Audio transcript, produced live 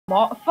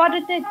Yo,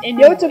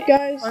 what's up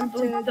guys?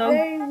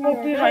 Today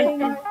we are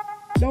playing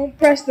Don't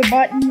Press the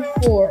Button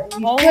 4.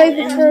 We played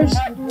the first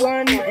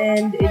one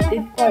and it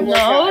didn't quite work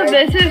out. No,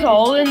 this is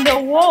Hole in the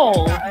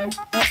Wall.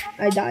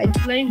 I died.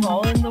 Playing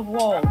Hole in the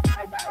Wall.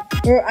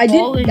 Or I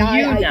didn't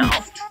die, I now.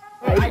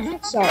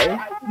 oofed. Sorry,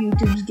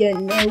 YouTube's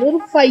getting a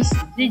little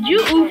feisty. Did you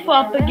oof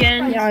up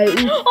again? Yeah, I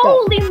oofed up.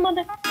 Holy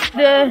mother!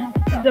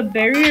 The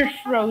barrier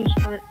froze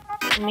for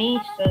me,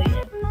 so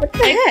yeah. What the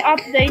heck?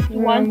 Update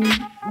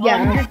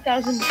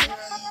 100,000.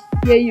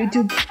 Yeah,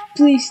 YouTube,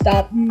 please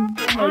stop.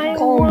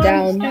 Calm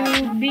down. I want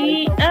to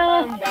be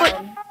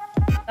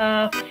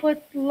a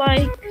foot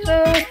like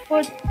a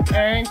foot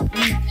and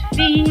eats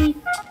feet.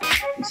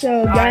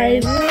 So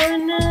guys,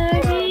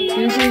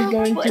 this is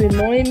going to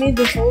annoy me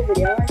this whole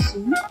video, I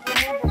see.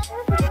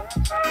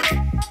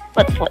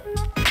 Foot.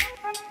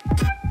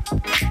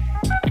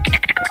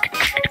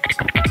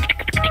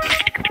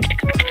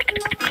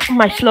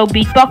 My slow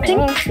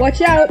beatboxing.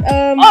 Watch out,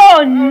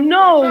 Oh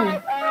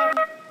no!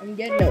 I'm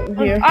getting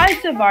over here. I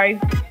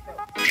survived.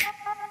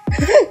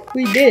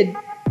 We did.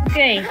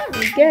 Okay.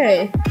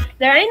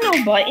 There ain't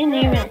no button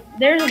even.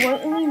 There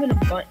wasn't even a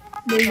button.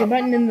 There's a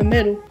button in the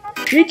middle.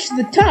 Reach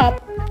the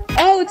top.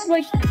 Oh, it's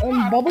like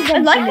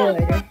bubblegum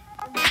simulator.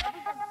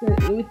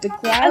 With the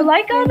cloud. I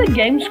like how the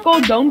game's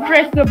called Don't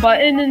Press the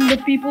Button and the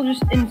people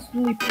just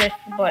instantly press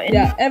the button.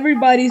 Yeah,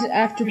 everybody's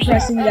after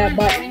pressing that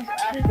button.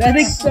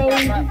 That's so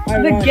ironic.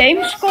 The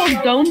game's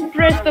called Don't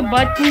Press the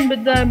Button,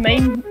 but the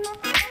main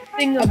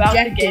thing about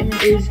the game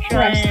is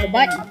press the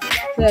button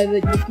so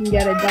that you can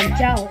get a dumb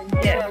challenge.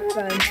 Yeah.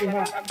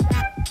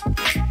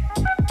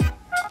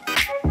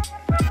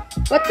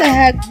 What the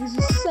heck? This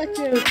is such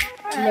a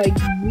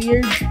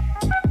weird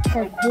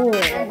parkour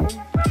level.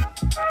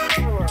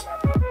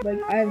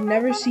 I've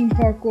never seen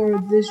parkour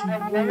this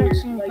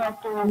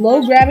weird.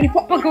 Low gravity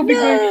parkour.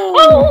 No!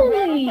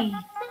 Holy!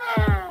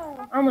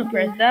 I'm gonna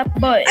press that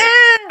button.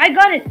 I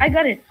got it.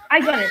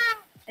 I think.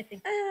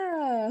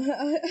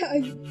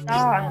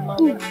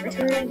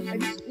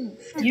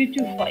 You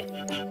two fight.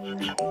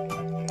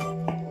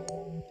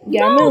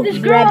 Yeah, no, this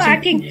girl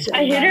hacking. Pizza.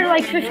 I hit her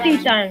like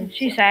 50 times.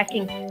 She's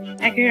hacking.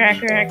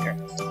 Hacker.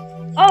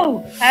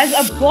 Oh, has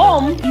a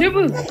bomb.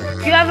 Nubu,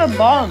 you have a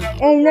bomb.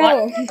 Oh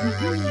no.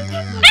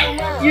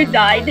 You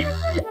died.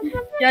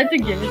 You had to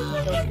give it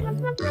to someone.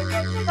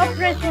 Stop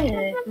pressing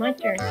it. It's my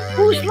turn.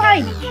 Who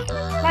slide?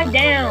 Slide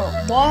down.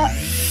 What?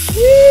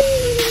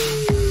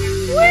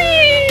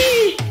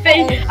 Whee!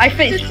 I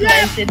face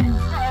planted.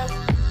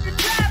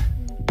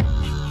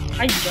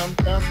 I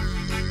jumped up.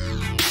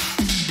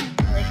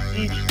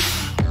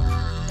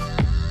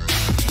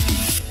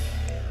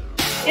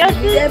 Yes,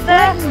 it's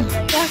that.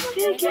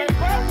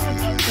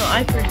 No,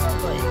 I pressed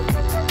play.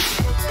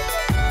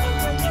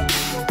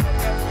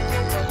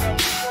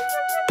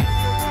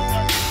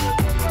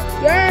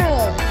 Girl,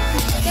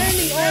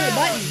 standing on the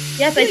button.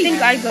 Yes, I think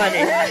I got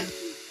it.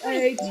 I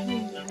hate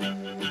speed.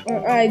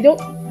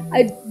 I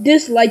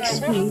dislike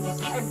speed.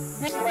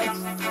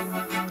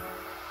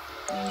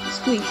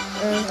 Speak.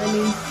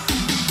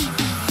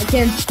 I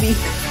can't speak.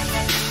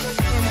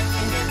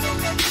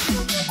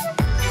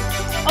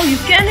 Oh, you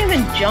can't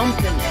even jump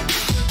in it.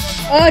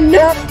 Oh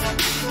no!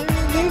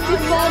 Move the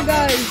small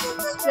guys.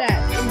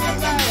 Stat.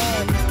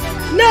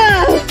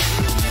 No!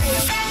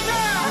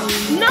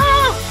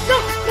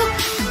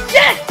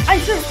 Yes!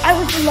 I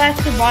was the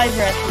last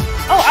survivor.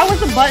 Oh, I was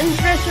the button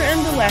presser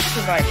and the last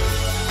survivor.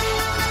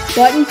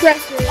 Button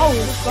presser. Oh,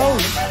 let's go.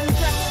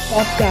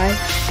 Tough guy.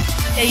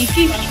 Yeah, you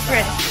keep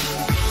pressing.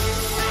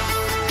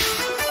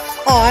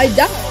 Oh, I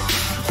died.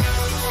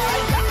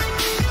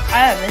 I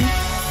haven't.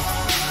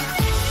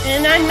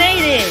 And I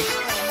made it!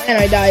 And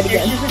I died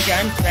again. It's just a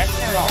giant crash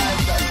block.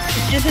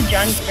 It's just a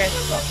giant crash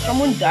block.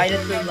 Someone died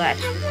at the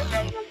last.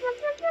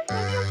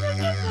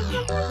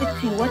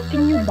 Let's see, what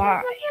can you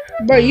buy?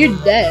 Bro, you're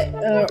dead.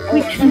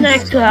 Quick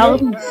snack to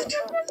help.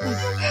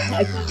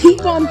 I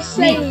keep on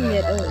saying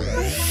it.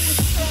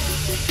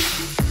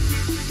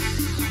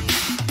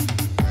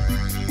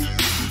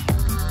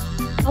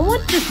 I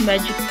want this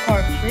magic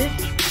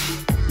cartridge.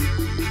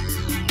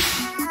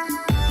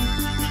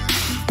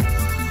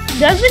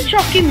 Does the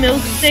Chucky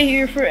milk stay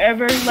here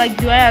forever? Like,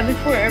 do I have it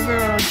forever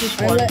or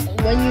just one?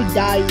 When you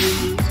die, you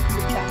lose the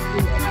Chucky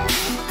milk.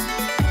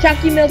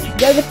 Chucky milk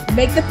doesn't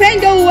make the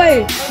pain go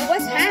away.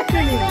 What's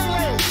happening?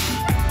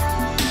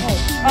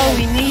 Oh,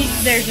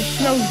 there's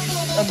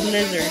a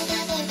blizzard.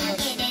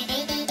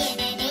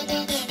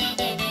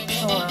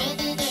 Oh, wow.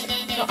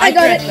 So I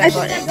got it. I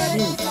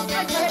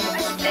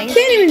can't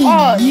even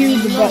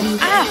use the button.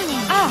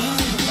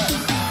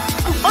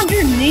 I'm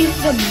underneath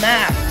the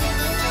map.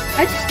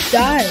 I just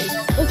died.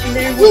 Look,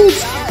 there.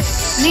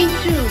 Me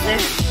too.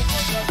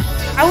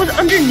 I was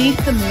underneath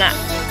the map.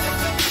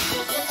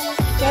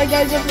 Sorry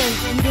guys, if I'm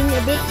eating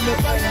a bit, but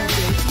I'm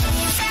hungry.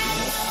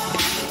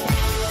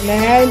 And I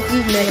haven't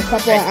eaten in a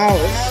couple of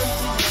hours.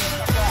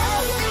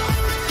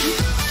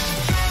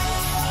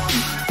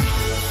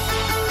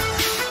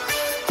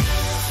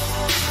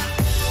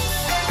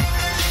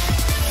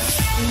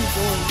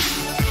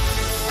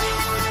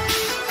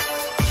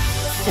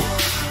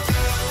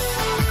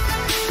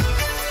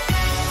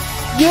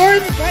 You're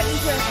the button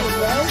presser,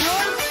 bro.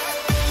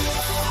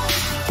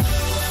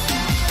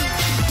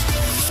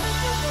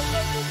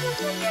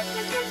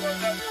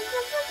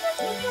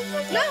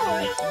 No,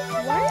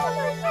 why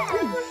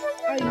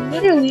am I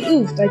literally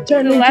oofed. I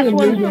turned The into last a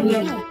one.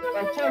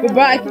 noob. But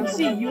I can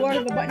see you are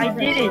the button I presser.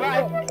 did it.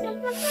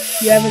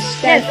 You have a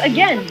stack. Yes,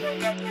 again.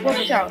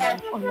 Watch out.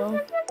 Oh no.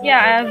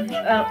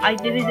 Yeah, I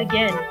did it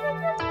again.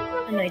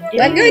 And I did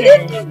That it guy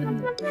again. didn't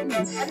even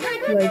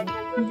like,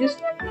 he just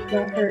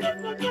got hurt.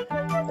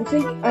 I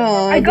think,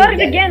 I got it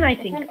again, I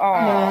think.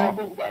 Oh.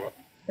 No,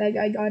 that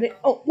guy got it.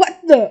 Oh,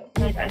 what the? I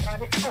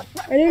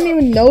didn't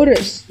even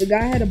notice. The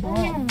guy had a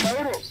bomb.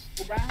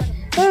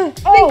 Ah,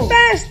 think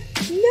fast!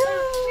 No!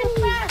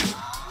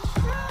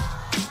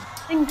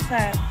 Think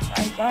fast.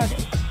 I got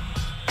it.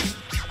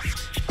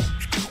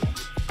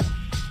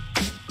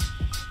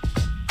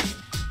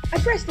 I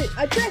pressed it.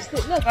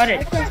 Look. Got it.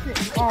 I pressed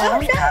it. Oh,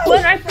 no!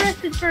 But I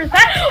pressed it first.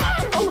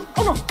 Oh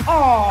no. Oh.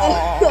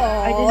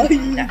 I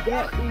didn't do that.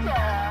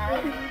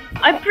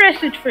 I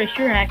pressed it first.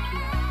 You're hacking.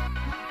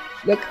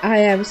 Look, I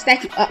have a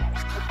statue.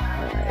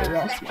 I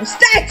lost my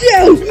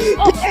statue!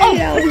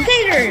 Potatoes!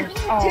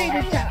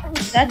 Potato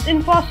tops. That's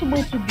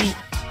impossible to beat.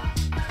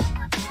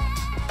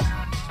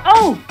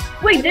 Oh!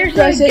 Wait, there's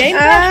Press a it. game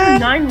pass for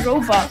 9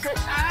 Robux.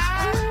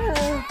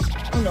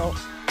 Oh no.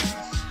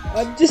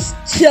 I'm just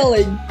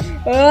chilling.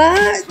 Oh,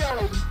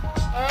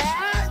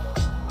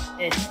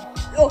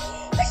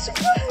 I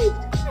survived!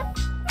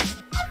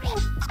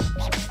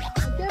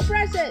 I can't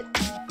press it.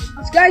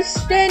 This guy's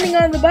standing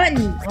on the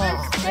button.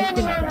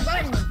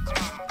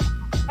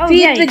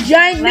 Feed the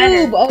giant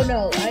noob! Oh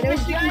no, I don't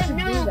think we should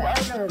do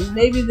that. Or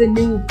maybe the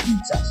noob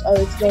eats us. Oh,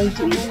 it's going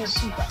to eat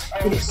us.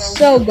 It is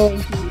so going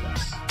to eat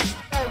us.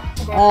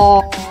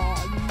 Oh,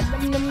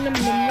 nom, nom, nom, nom,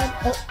 nom.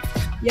 Oh,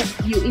 yep,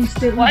 you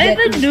instantly Why is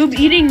get the noob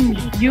eating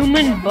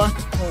human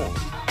butthole?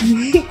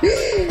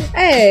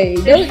 Hey,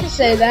 don't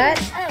say that.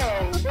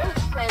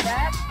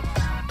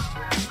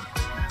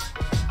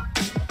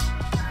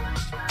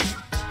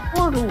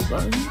 Portal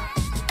gun.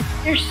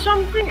 There's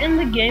something in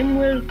the game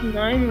with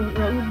 9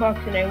 Robux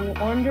and I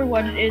wonder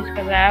what it is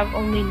because I have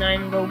only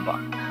 9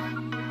 Robux.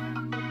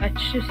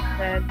 That's just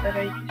sad that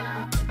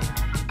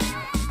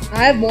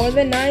I have more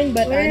than 9,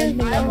 but I don't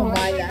think I'm gonna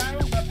buy that.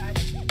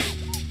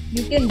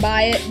 You can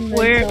buy it. And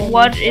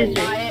what is it?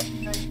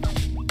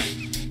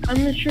 I'm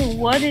not sure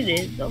what it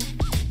is though.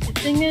 The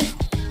thing is,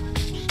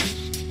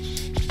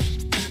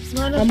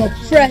 I'm gonna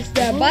press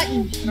that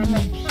button.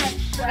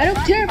 I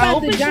don't care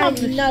about the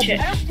giant nub.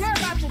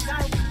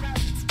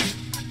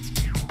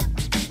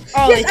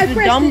 Oh, yes, it's I the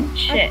pressed dumb it.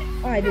 shit.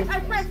 I did.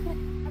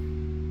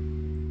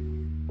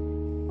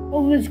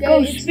 Oh, let's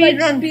go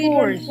speedrun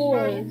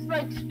 4s.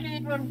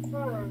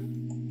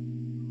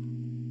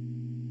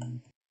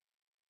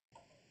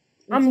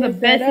 I'm the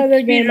best at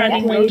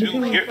speedrunning those two.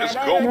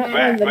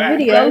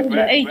 Go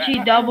to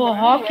HE double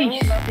hockey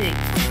stick.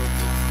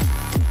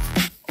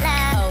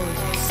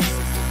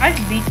 I've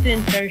beat the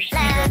entire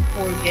speedrun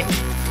 4 game.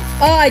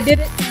 Oh, I did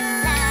it.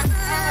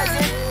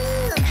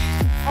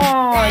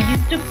 Oh, you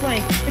took my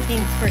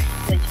freaking first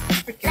place.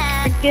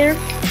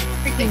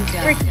 Freaking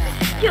frick.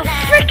 You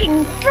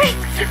freaking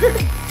fricks!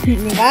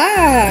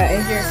 Bye.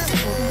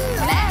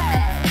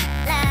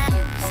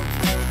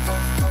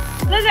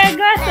 Look, I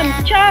got some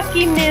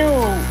chalky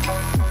milk.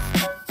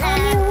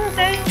 Mommy, look, I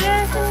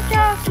got some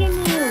chalky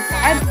milk. I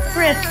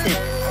pressed it.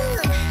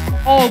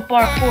 Oh,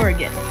 parkour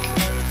again.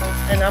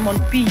 And I'm on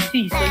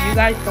PC, so you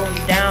guys go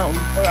down,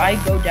 or I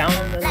go down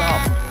in the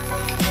lava.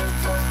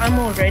 I'm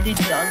already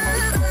done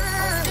with it.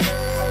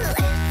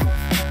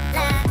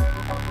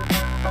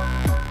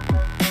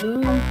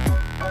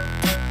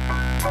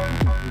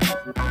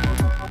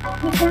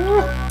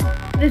 Look,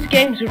 this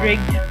game's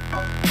rigged.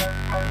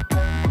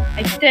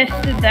 I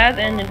tested that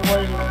and it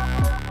wasn't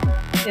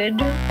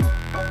good.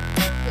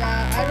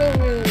 Yeah, I don't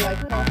really like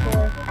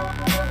parkour.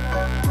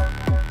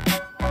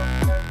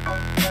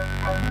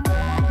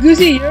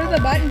 Goosey, you're the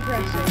button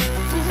presser.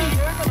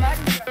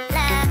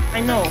 I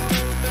know.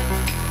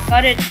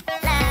 Got it.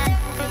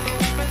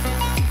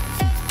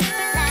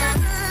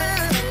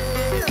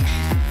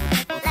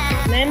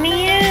 Let me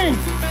in!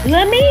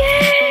 Let me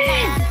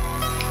in!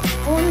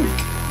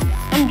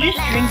 I'm just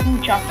drinking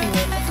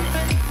chocolate.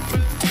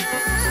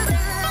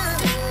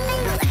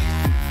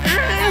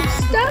 I'm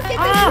stuck in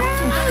the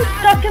I'm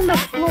stuck in the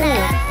floor.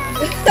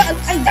 I'm stuck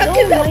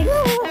in the floor.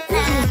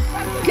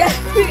 Get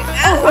me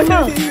out.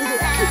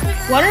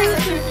 What are you?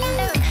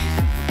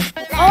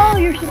 Oh,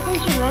 you're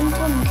supposed to run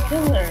from the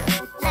pillar.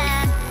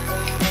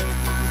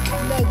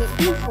 No, the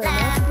oofer,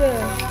 not the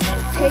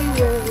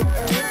payroll.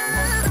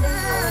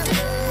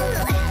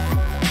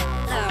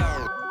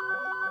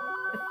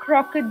 The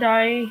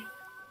crocodile.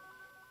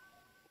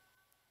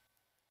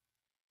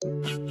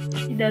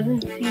 He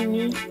doesn't see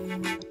me.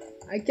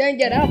 I can't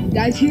get up.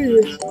 Guys, hear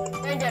this. I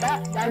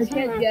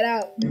can't get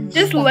out.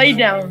 Just lay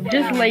down.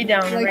 Just lay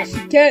down. Like,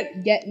 she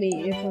can't get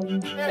me if I'm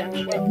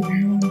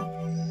down.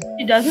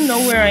 She doesn't know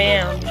where I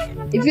am.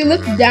 If you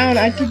look down,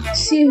 I could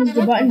see who's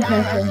the button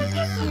presser.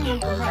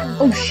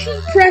 Oh, she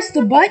pressed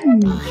the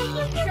button.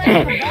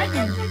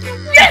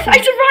 Yes, I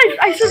survived!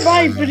 I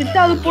survived, but it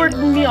teleported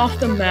me off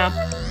the map.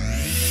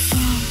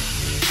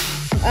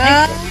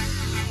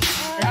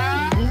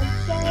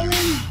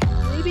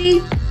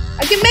 Maybe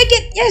I can make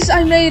it. Yes,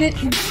 I made it.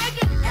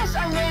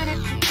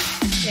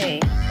 Okay,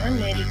 I'm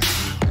ready.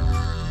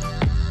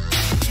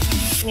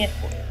 Yes.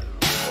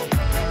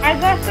 I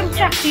got some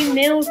chalky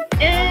milk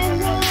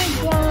and I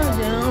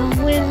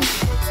gonna win.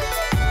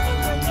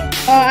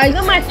 I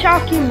got my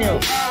chalky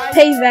milk.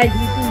 Pay that you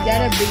can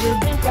get a bigger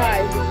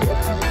prize.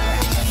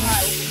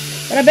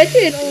 But I bet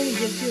you it only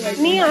gives you like.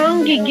 Me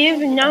hungry give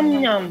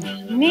num num.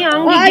 Me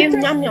hungry give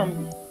num num.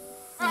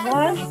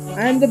 What?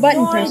 I'm the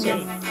button presser.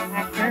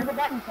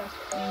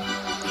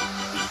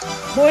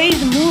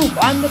 Boys move.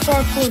 I'm the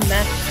parkour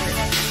master.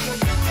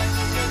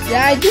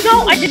 Yeah, I did.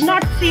 No, I did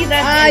not see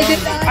that. I did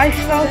not. I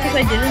fell because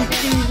I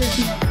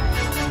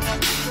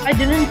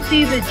didn't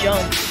see the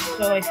jump,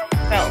 so I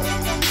fell.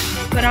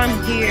 But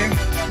I'm here.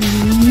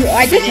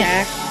 I did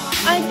hack.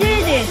 I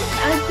did it.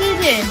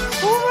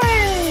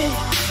 Hooray!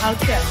 I'll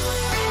check.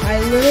 I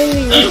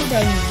literally went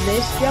from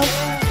this jump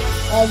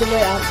all the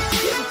way up.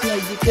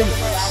 Like you can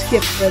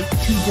skip like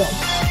 2 jumps.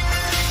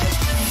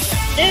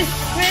 This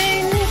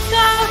rain goes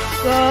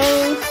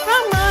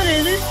from out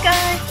of the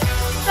sky.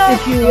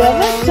 If you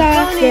love a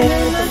taco,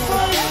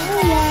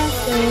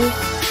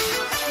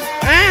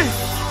 ah!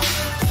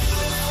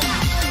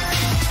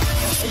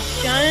 It's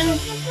shining.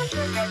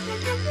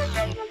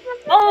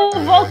 Oh,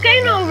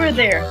 volcano over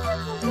there.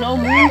 No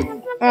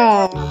move.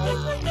 Oh.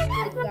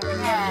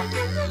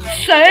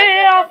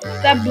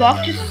 That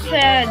block just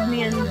stabbed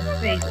me in the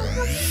face.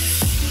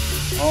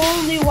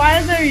 Only why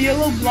is there a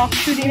yellow block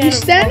shooting at you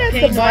stand at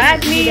the bottom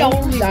at me? you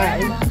Only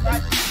die.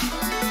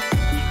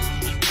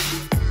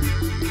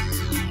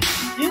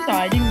 Just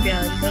hiding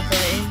behind the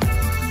plane.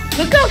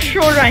 Look how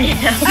short I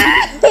am.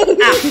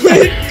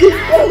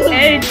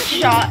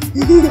 Headshot.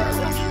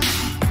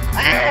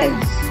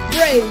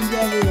 Sprays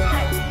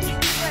everywhere.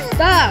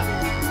 Stop.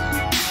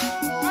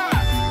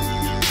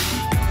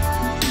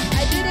 I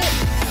did it.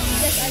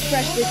 Yes, I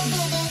pressed it.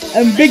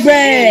 Big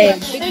brain.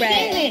 Big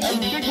brain.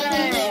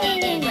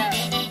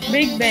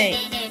 Big bang.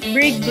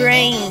 Big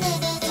brain.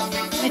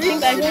 I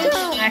think I win.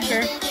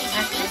 Hacker.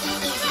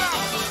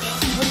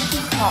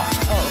 Oh.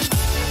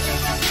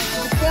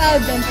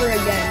 Cloud jumper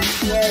again,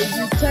 where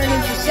you turn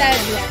into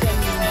sadness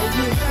and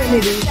you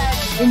infinity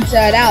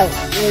inside out,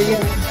 where you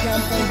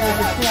jump over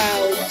the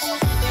clouds.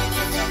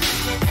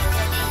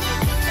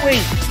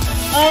 Wait,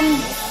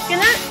 can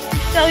I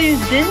tell you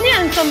Disney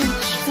and some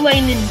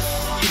explaining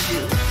to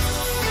do?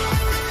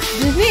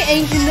 Disney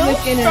ain't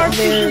looking at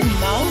their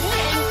mouth.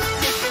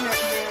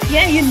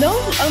 Yeah, you know,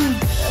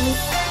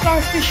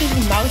 starfish's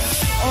mouth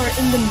are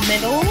in the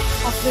middle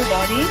of their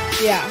body.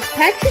 Yeah,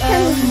 Patrick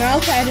has his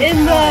mouth at his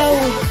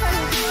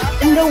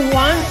in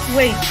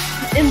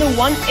the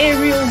one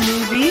Ariel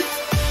movie,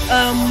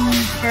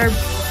 her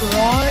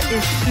bra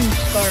is 2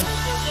 starfish.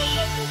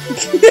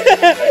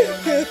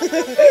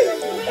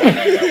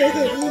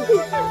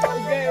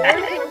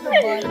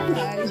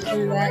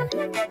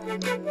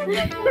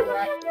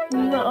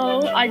 No,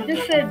 I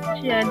just said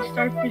she had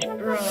starfish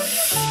bra.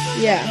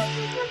 Yeah.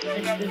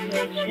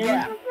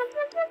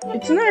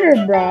 It's not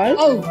her bra.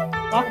 Oh,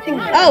 boxing.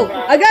 Oh,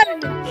 I got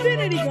an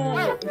infinity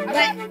gun.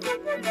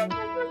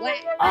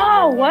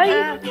 Oh, what?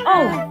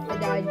 Oh, I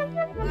died.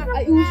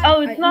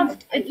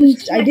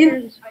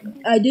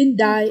 I didn't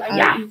die.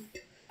 Yeah.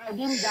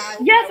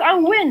 Yes, I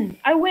win.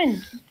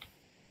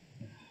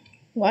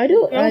 Why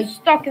do I'm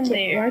stuck in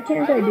there? Why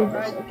can't I do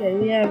this? Okay,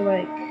 we have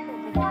like.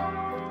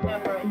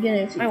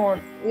 I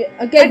won.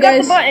 Okay, guys. Got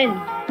the button.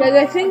 Guys,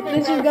 I think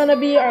this is gonna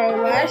be our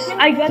last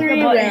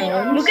 3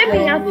 rounds. Look at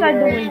me outside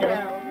the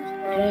window.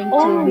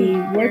 Going to be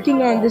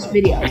working on this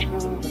video.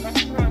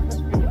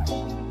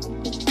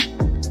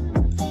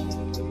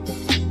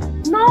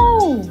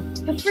 No!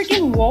 The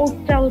freaking wall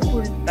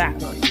teleported back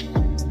on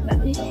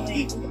me.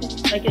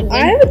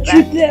 I have a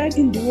trick that I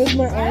can do with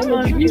my arm.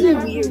 It's really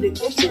weird. It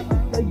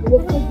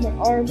looks like my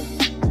arm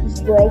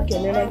is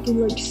broken and I can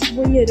like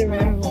swing it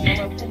around.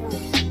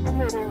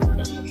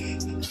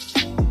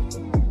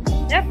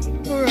 That's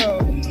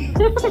gross.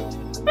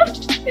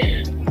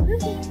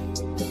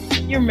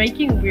 You're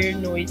making weird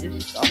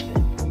noises. Stop it.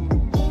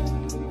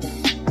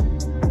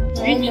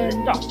 Reach the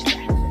doctor.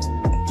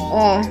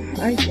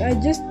 I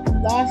just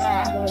lost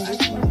on this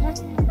one.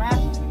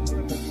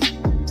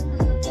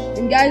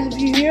 And guys, if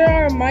you hear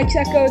our mics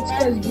echo, it's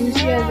because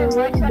Goosey has a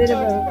little bit of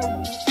a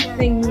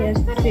thing he has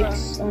to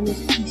fix on his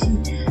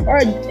PC. Or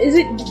is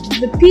it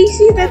the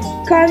PC that's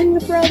causing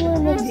the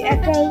problem of the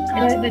echo?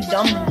 It's the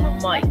dumb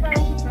mic.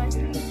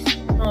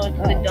 No, it's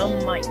the dumb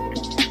mic.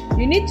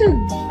 You need to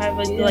have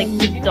like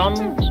the dumb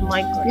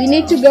mic. We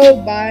need to go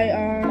buy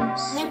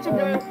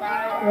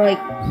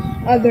like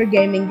other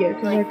gaming gear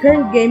because our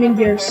current gaming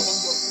gear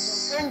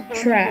is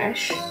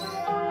trash.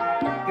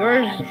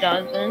 Yours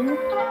doesn't.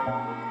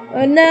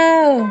 Oh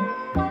no!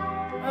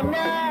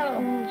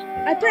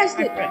 I pressed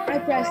it. Stop I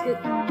pressed it.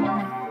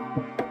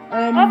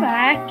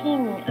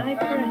 hacking. I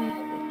pressed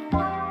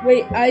it.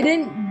 Wait, I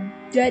didn't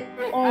get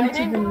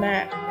onto the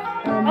map.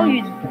 Oh,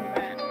 you.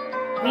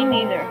 Me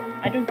neither.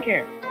 I don't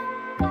care.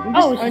 I'm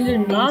Oh, just it's a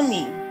underneath.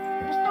 tsunami.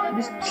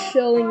 Just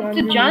chilling It's a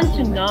underneath. giant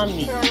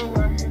tsunami.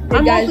 Hey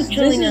I'm guys, also this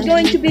chilling is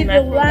going to be the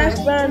underneath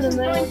last round, and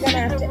then we're gonna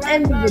have to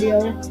end the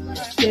video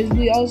because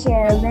we also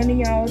are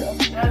running out of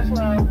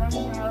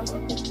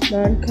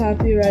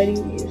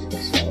non-copywriting music.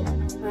 So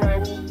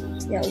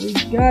yeah, we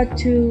got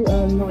to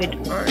Wait,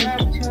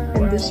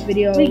 end this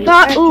video. we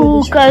got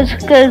cause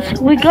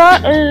we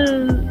got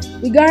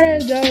we gotta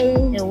go.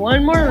 and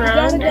one more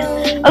round.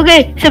 Go.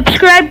 Okay,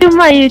 subscribe to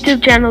my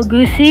YouTube channel,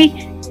 Goosey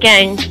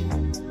Gang.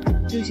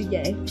 Juicy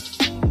Gang.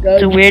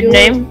 It's a weird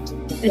name.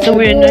 It's a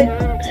weird name.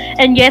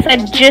 And yes, I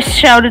just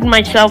shouted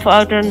myself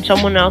out on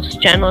someone else's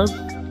channel.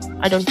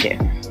 I don't care.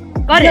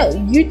 Got No, it.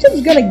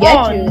 YouTube's gonna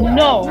get you.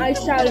 No. I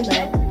shouted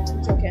out.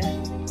 It's okay.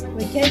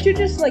 Wait, can't you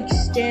just like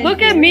stand? Look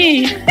here? at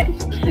me.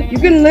 You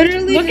can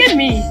literally Look at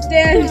me.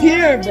 stand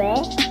here, bro.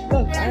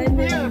 Look, I'm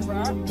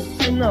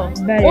in. No.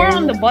 Better. Or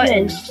on the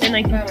button, and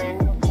I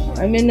can.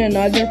 I'm in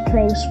another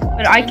pro spot.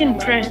 But I can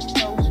press.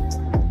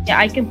 Yeah,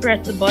 I can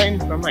press the button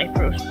for my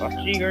pro spot. So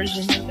yours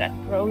isn't that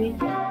pro-y.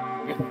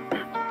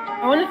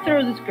 I want to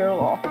throw this girl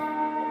off. I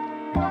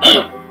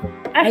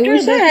After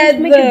wish this, I had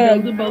let's make a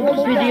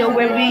build-a-boat video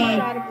where we.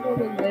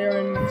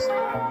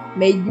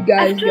 Made you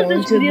guys After go this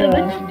into video, the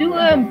let's do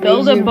a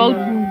build-a-boat.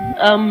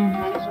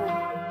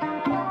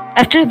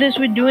 After this,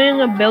 we're doing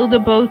a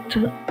build-a-boat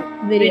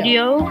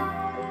video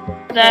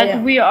that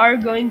Yeah. we are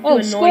going to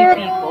annoy score.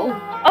 people.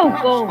 Oh,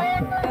 go!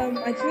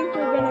 I think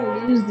we're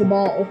gonna lose the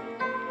ball.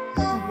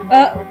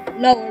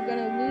 No, we're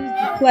gonna lose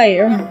the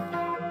player.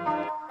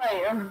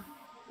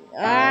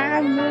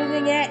 I'm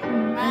losing it.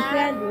 I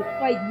can't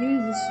quite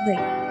use this thing.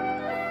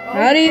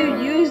 How do you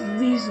use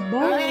these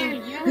balls?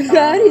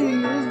 How do you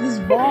use this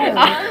ball?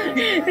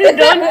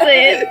 Don't say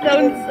it.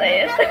 Don't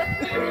say it.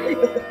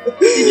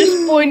 You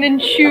just point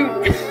and shoot.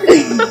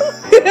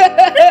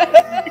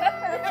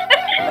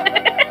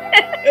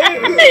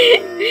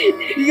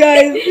 You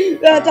guys,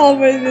 that's all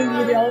for this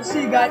video. I'll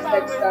see you guys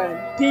next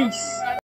time. Peace.